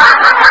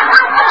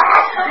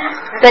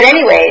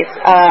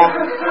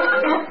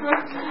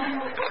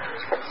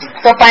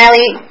 so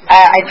finally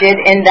I did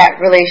end that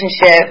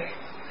relationship,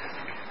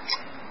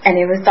 and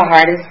it was the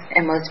hardest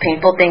and most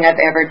painful thing I've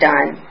ever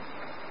done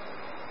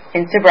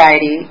in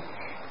sobriety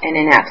and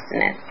in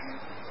abstinence.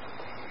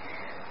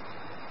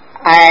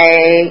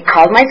 I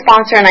called my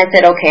sponsor and I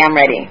said, okay, I'm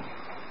ready.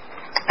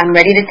 I'm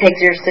ready to take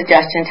your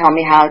suggestion. Tell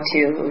me how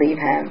to leave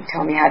him.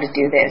 Tell me how to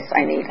do this.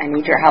 I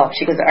need your help.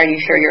 She goes, are you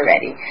sure you're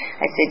ready?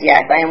 I said,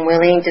 yes, I am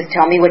willing. Just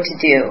tell me what to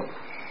do.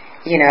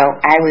 You know,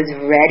 I was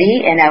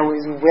ready and I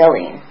was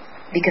willing,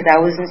 because I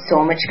was in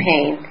so much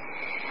pain.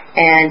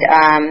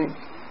 And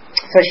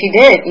so she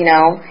did, you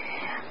know.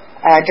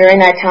 During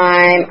that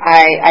time,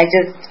 I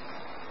just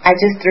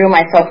threw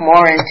myself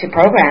more into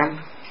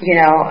program.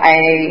 You know,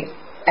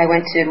 I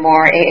went to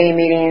more AA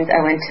meetings. I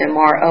went to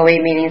more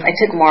OA meetings. I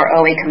took more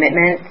OA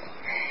commitments.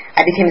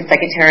 I became the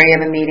secretary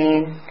of a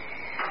meeting.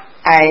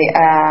 I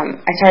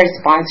started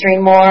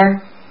sponsoring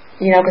more,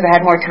 you know, because I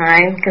had more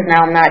time, because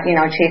now I'm not, you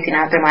know, chasing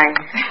after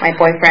my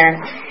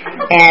boyfriend.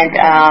 And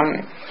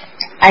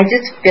I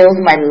just filled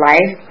my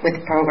life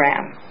with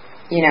program,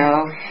 you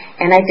know.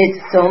 And I did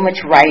so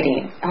much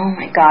writing. Oh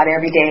my God,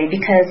 every day,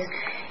 because,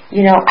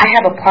 you know, I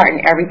have a part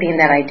in everything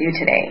that I do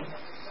today.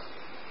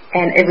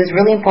 And it was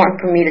really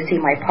important for me to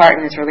see my part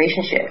in this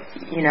relationship,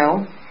 you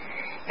know.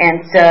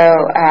 And so,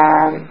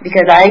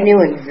 because I knew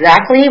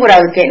exactly what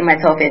I was getting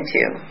myself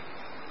into.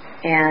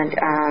 And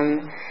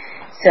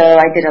so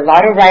I did a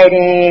lot of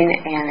writing,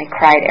 and I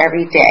cried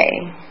every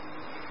day.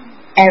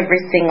 Every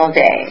single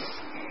day.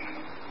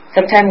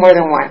 Sometimes more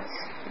than once.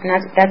 And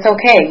that's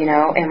okay, you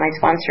know. And my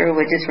sponsor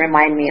would just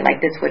remind me, like,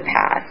 this would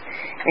pass.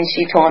 And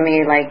she told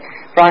me, like,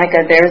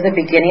 Veronica, there's a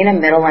beginning, a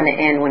middle, and an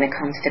end when it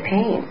comes to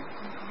pain.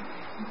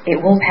 It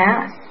will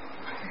pass.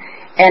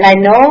 And I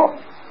know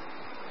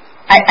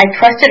I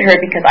trusted her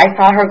because I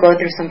saw her go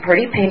through some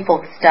pretty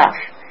painful stuff,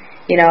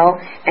 you know.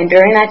 And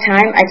during that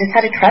time, I just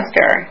had to trust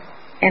her,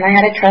 and I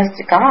had to trust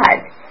God,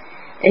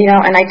 you know.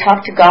 And I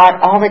talked to God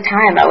all the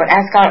time. I would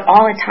ask God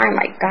all the time,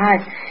 like,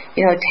 God,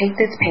 you know, take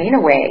this pain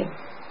away,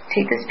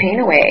 take this pain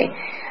away.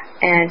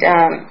 And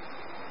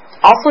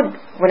also,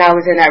 when I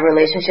was in that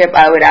relationship,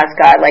 I would ask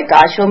God, like,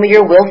 God, show me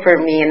your will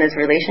for me in this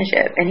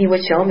relationship. And He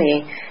would show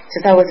me,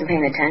 since I wasn't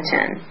paying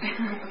attention.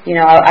 You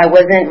know, I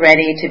wasn't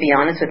ready to be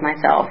honest with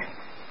myself,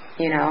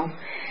 you know.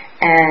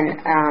 And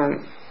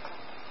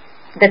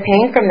the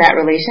pain from that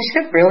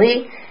relationship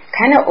really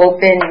kind of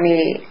opened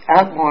me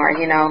up more,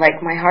 you know.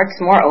 Like, my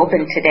heart's more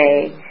open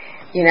today.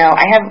 You know,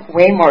 I have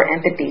way more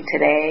empathy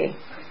today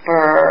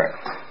for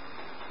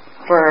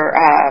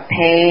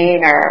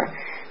pain, or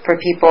for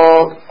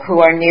people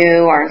who are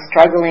new or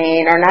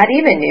struggling, or not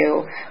even new,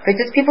 but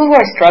just people who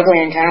are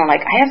struggling in general. Like,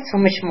 I have so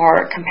much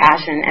more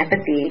compassion and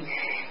empathy,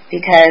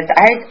 because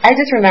I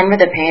just remember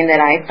the pain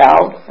that I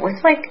felt was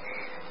like,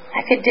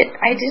 I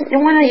didn't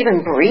want to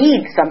even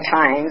breathe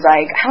sometimes.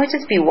 Like, I would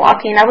just be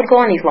walking. I would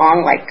go on these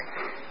long, like,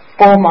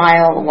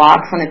 4-mile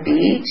walks on the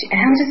beach, and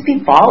I would just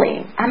be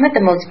bawling. I'm at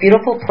the most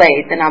beautiful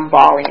place, and I'm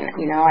bawling,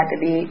 you know, at the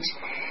beach.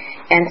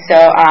 And so,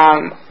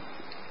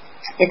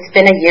 it's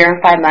been 1 year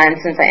and 5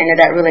 months since I ended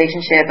that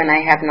relationship, and I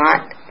have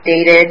not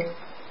dated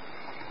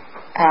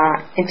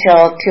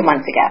until 2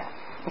 months ago.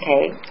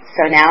 Okay,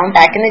 so now I'm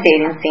back in the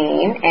dating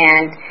scene,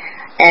 and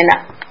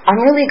I'm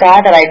really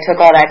glad that I took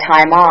all that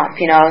time off.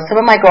 You know,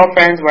 some of my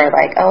girlfriends were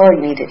like, "Oh,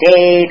 you need to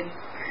date.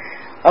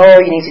 Oh,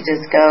 you need to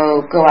just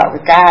go out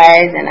with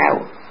guys,"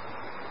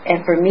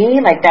 and for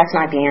me, like, that's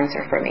not the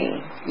answer for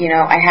me. You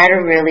know, I had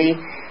to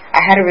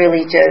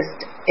really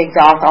just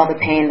exhaust all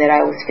the pain that I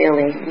was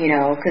feeling, you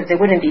know, because it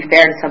wouldn't be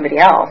fair to somebody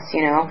else,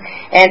 you know.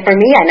 And for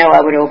me, I know I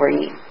would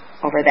overeat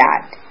over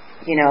that,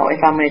 if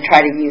I'm going to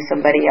try to use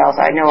somebody else,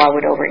 I know I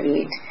would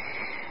overeat.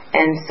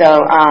 And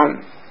so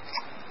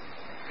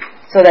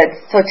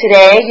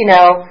today,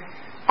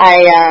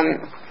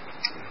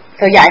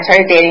 I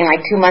started dating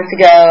like 2 months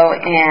ago,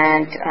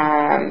 and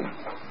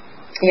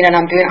and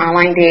I'm doing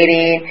online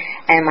dating,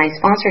 and my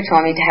sponsor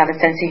told me to have a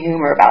sense of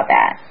humor about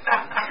that.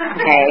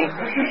 Okay,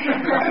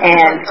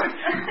 and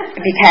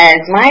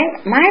because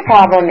my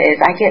problem is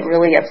I get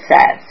really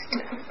obsessed,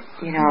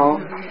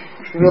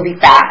 really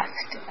fast.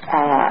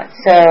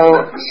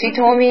 So she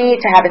told me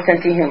to have a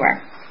sense of humor.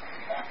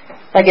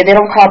 Like if they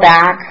don't call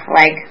back,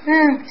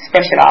 just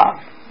brush it off,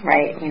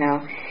 right?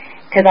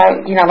 Because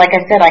like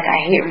I said, I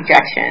hate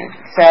rejection.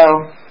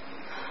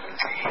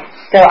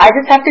 So I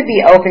just have to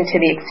be open to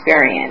the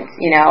experience,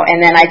 and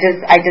then I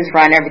just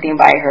run everything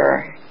by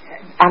her.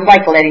 I'm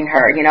letting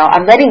her,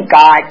 I'm letting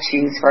God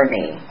choose for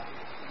me,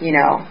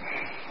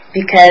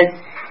 because,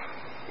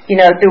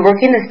 through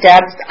working the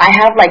steps, I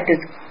have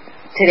this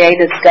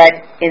gut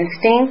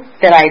instinct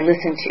that I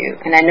listen to,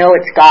 and I know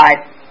it's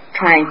God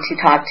trying to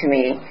talk to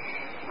me.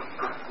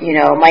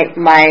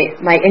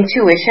 My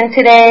intuition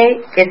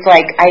today, it's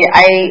like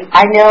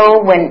I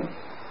know when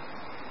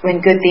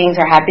good things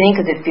are happening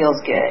because it feels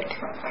good.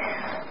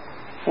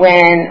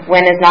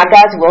 When it's not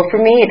God's will for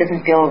me, it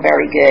doesn't feel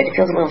very good. It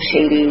feels a little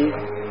shady,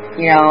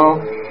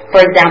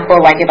 For example,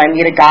 if I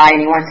meet a guy and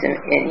he wants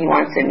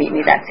to meet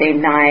me that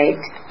same night,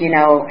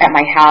 at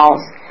my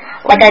house,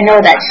 I know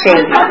that's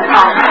shady,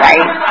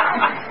 right?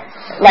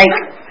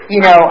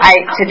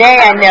 Today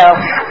I know.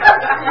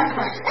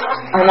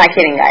 I'm not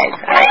kidding, guys.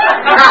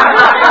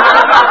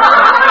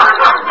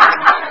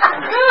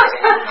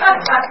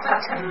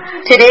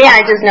 Today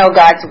I just know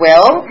God's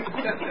will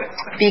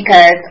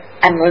because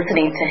I'm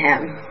listening to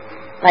Him.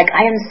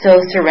 I am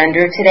so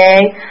surrendered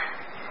today.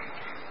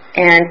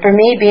 And for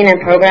me, being in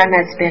program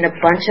has been a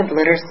bunch of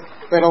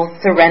little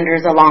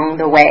surrenders along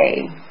the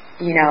way,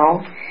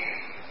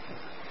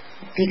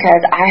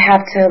 because I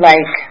have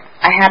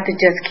to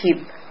just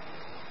keep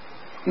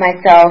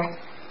myself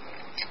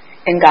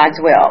in God's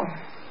will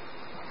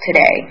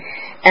today.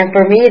 And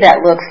for me,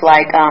 that looks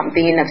like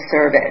being of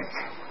service.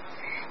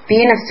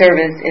 Being of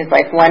service is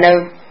one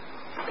of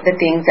the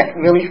things that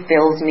really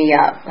fills me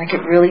up.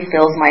 It really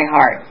fills my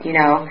heart,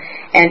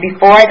 And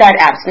before I got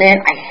abstinent,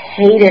 I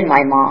hated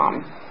my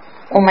mom.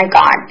 Oh my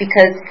God,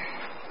 because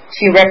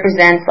she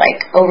represents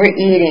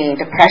overeating,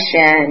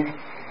 depression.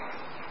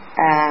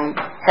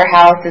 Her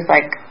house is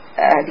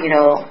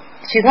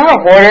she's not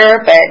a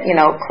hoarder, but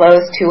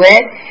close to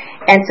it.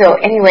 And so,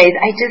 anyways,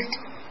 I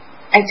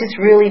just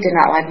really did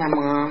not like my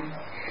mom.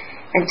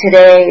 And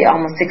today,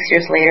 almost 6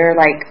 years later,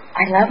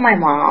 I love my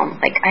mom.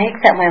 I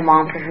accept my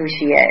mom for who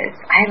she is.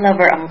 I love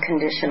her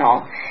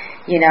unconditional,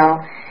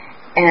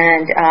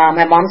 And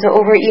my mom's an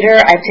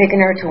overeater. I've taken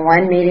her to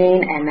one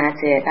meeting, and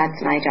that's it.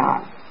 That's my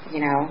job,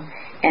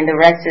 And the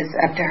rest is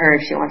up to her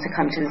if she wants to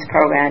come to this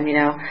program,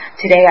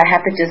 Today I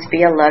have to just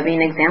be a loving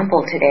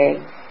example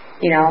today,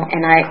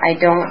 And I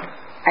don't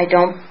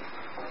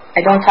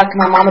talk to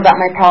my mom about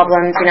my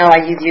problems.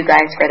 I use you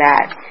guys for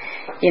that,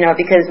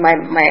 because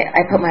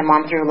I put my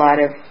mom through a lot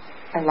of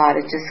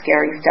just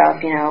scary stuff,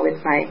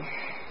 with my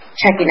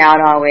checking out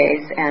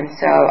always. And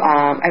so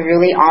I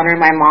really honor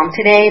my mom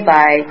today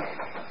by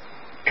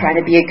trying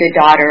to be a good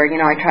daughter.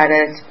 I try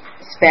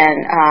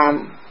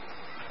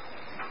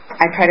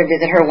to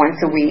visit her once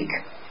a week,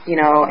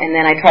 and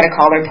then I try to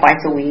call her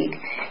twice a week.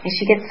 And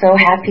she gets so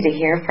happy to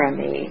hear from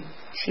me.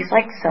 She's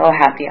so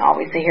happy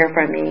always to hear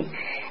from me.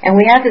 And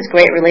we have this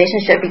great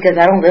relationship because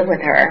I don't live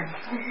with her,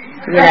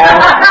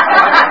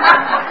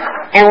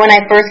 And when I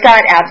first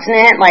got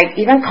abstinent,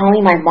 even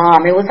calling my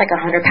mom, it was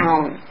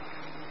 100-pound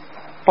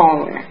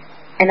phone.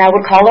 And I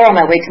would call her on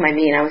my way to my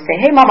meeting. I would say,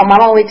 hey, Mom, I'm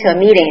on my way to a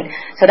meeting.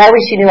 So that way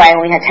she knew I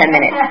only had 10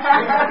 minutes.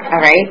 All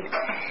right?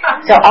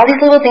 So all these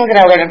little things that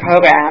I learned in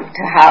program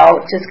to how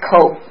just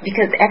cope.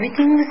 Because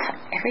everything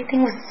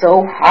was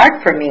so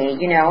hard for me,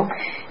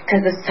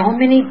 because there's so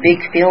many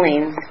big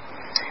feelings.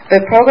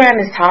 But program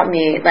has taught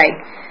me,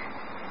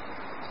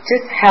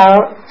 just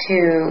how to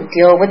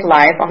deal with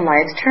life on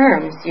life's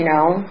terms,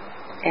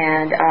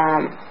 And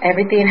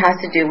everything has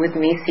to do with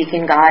me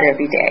seeking God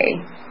every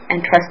day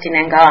and trusting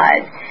in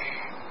God.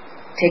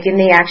 Taking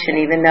the action,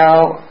 even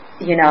though,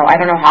 I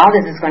don't know how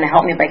this is going to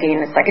help me by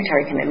getting a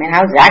secretary commitment.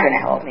 How is that going to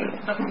help me?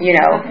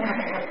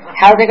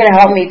 How is it going to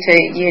help me to,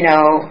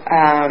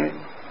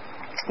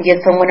 get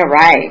someone a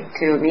ride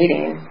to a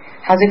meeting?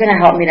 How's it going to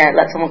help me to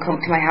let someone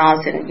come to my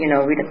house and,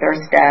 read a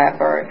third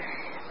step? Or,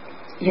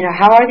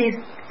 how are these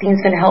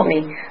things going to help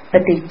me?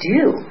 But they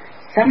do.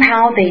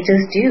 Somehow they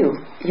just do,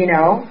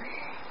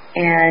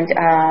 And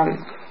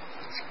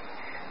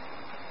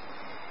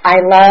I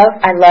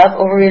love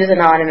Overeaters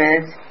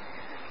Anonymous.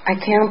 I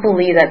can't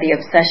believe that the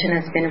obsession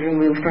has been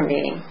removed from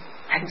me.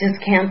 I just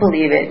can't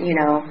believe it,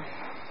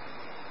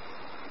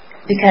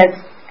 Because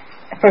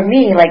for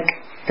me,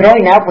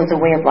 throwing up was a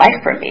way of life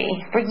for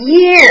me. For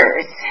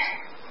years.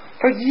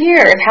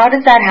 How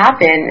does that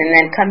happen? And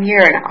then come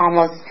here and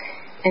almost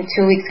in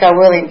 2 weeks, God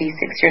willing, be 6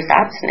 years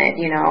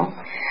abstinent,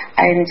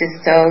 I'm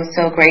just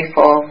so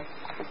grateful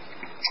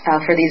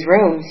for these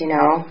rooms, you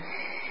know.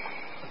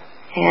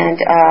 And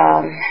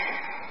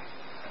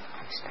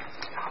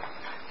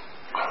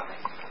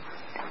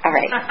all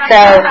right,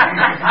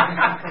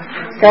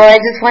 so I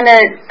just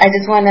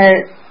want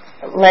to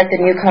let the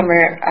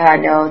newcomer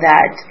know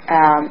that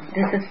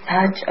this is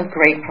such a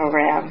great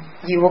program.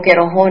 You will get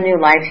a whole new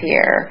life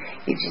here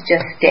if you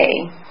just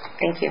stay.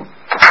 Thank you.